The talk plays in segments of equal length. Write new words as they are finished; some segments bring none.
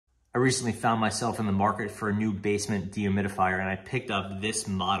I recently found myself in the market for a new basement dehumidifier, and I picked up this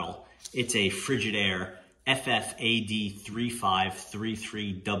model. It's a Frigidaire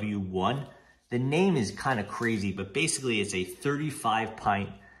FFAD3533W1. The name is kind of crazy, but basically it's a 35-pint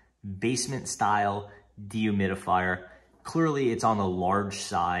basement style dehumidifier. Clearly it's on the large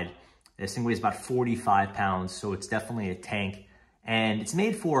side. This thing weighs about 45 pounds, so it's definitely a tank. And it's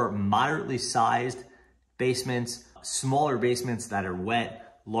made for moderately sized basements, smaller basements that are wet,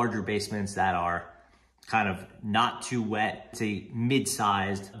 larger basements that are kind of not too wet. It's a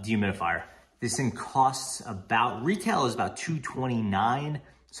mid-sized dehumidifier. This thing costs about, retail is about $229.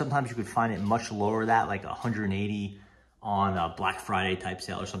 Sometimes you could find it much lower than that, like $180 on a Black Friday type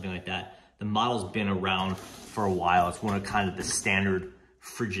sale or something like that. The model's been around for a while. It's one of kind of the standard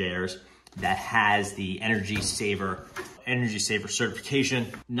Frigidaires that has the energy saver certification.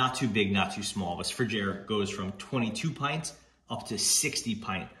 Not too big, not too small. This Frigidaire goes from 22 pints up to 60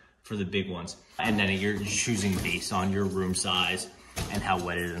 pint for the big ones. And then you're choosing based on your room size and how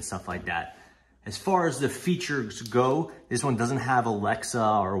wet it is and stuff like that. As far as the features go, this one doesn't have Alexa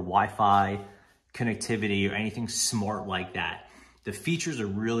or Wi-Fi connectivity or anything smart like that. The features are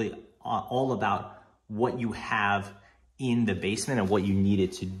really all about what you have in the basement and what you need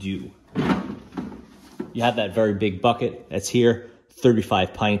it to do. You have that very big bucket that's here,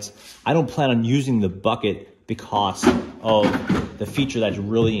 35 pints. I don't plan on using the bucket because of the feature that's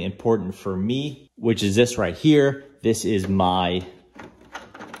really important for me, which is this right here. This is my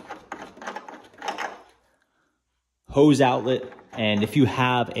hose outlet. And if you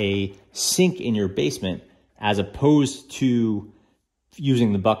have a sink in your basement, as opposed to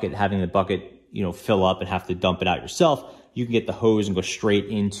using the bucket, having the bucket, fill up and have to dump it out yourself, you can get the hose and go straight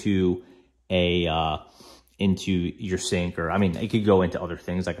into into your sink, or it could go into other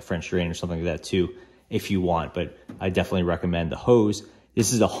things like a French drain or something like that too, if you want, but I definitely recommend the hose.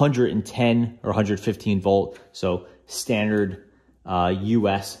 This is 110 or 115 volt, so standard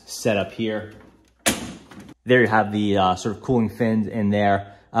US setup here. There you have the sort of cooling fins in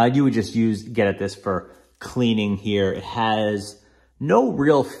there. You would just get at this for cleaning here. It has no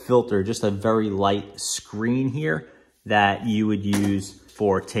real filter, just a very light screen here that you would use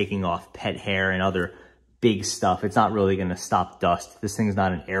for taking off pet hair and other big stuff. It's not really gonna stop dust. This thing's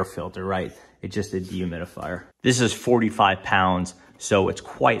not an air filter, right? It's just a dehumidifier. This is 45 pounds, so it's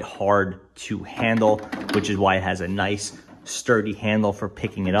quite hard to handle, which is why it has a nice sturdy handle for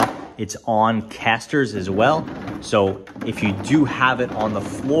picking it up. It's on casters as well, so if you do have it on the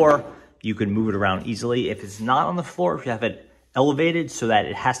floor, you can move it around easily. If it's not on the floor, if you have it elevated so that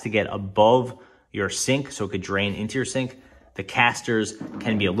it has to get above your sink so it could drain into your sink, the casters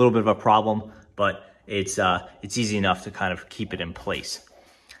can be a little bit of a problem, but it's easy enough to kind of keep it in place.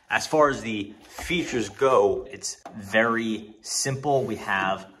 As far as the features go, it's very simple. We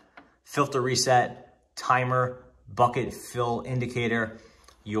have filter reset, timer, bucket fill indicator,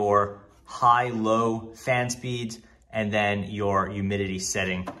 your high-low fan speeds, and then your humidity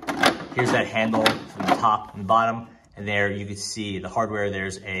setting. Here's that handle from the top and the bottom, and there you can see the hardware.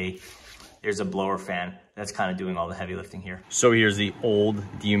 There's a blower fan that's kind of doing all the heavy lifting here. So here's the old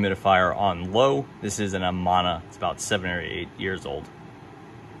dehumidifier on low. This is an Amana. It's about 7 or 8 years old.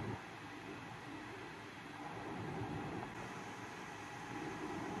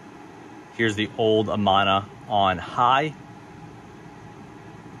 Here's the old Amana on high.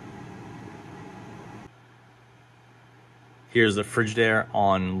 Here's the Frigidaire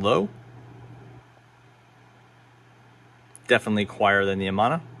on low. Definitely quieter than the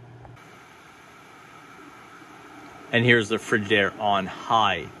Amana. And here's the Frigidaire on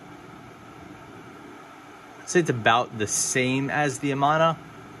high. I'd say it's about the same as the Amana,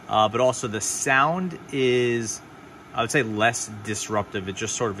 but also the sound is, I would say, less disruptive. It's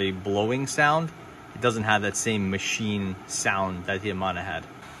just sort of a blowing sound. It doesn't have that same machine sound that the Amana had.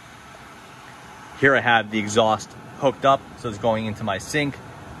 Here I have the exhaust hooked up, so it's going into my sink.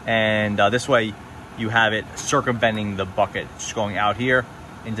 And this way you have it circumventing the bucket, just going out here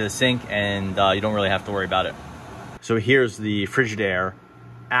into the sink, and you don't really have to worry about it. So here's the Frigidaire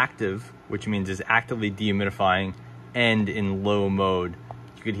active, which means it's actively dehumidifying and in low mode.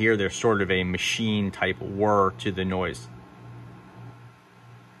 You could hear there's sort of a machine type whir to the noise.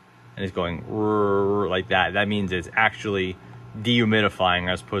 And it's going like that. That means it's actually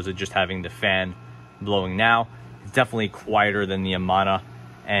dehumidifying as opposed to just having the fan blowing now. It's definitely quieter than the Amana,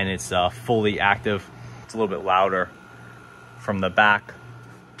 and it's fully active. It's a little bit louder from the back,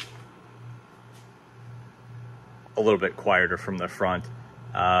 a little bit quieter from the front.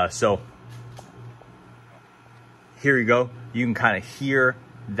 So here you go. You can kind of hear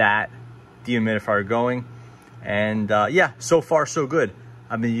that dehumidifier going, and yeah, so far so good.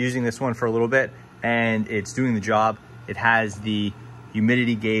 I've been using this one for a little bit and it's doing the job. It has the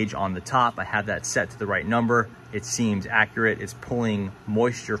humidity gauge on the top. I have that set to the right number. It seems accurate. It's pulling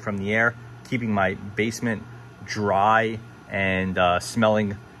moisture from the air, keeping my basement dry and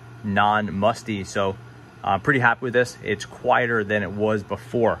smelling non-musty. So I'm pretty happy with this. It's quieter than it was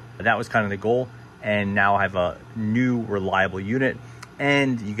before. That was kind of the goal. And now I have a new reliable unit,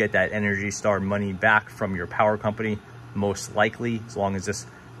 and you get that Energy Star money back from your power company, most likely, as long as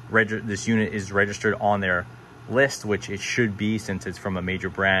this unit is registered on their list, which it should be since it's from a major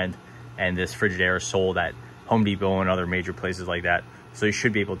brand, and this Frigidaire is sold at Home Depot and other major places like that. So you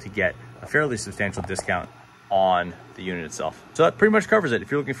should be able to get a fairly substantial discount on the unit itself. So that pretty much covers it. If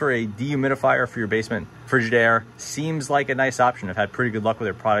you're looking for a dehumidifier for your basement, Frigidaire seems like a nice option. I've had pretty good luck with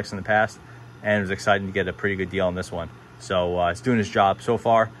their products in the past, and it was exciting to get a pretty good deal on this one. So it's doing its job so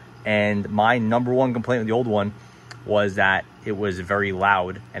far. And my number one complaint with the old one was that it was very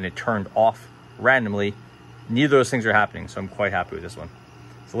loud and it turned off randomly. Neither of those things are happening, so I'm quite happy with this one.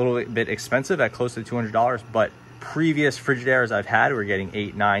 It's a little bit expensive at close to $200, but previous Frigidaires I've had were getting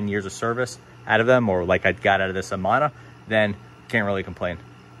 8-9 years of service out of them, or like I got out of this Amana, then can't really complain.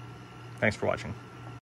 Thanks for watching.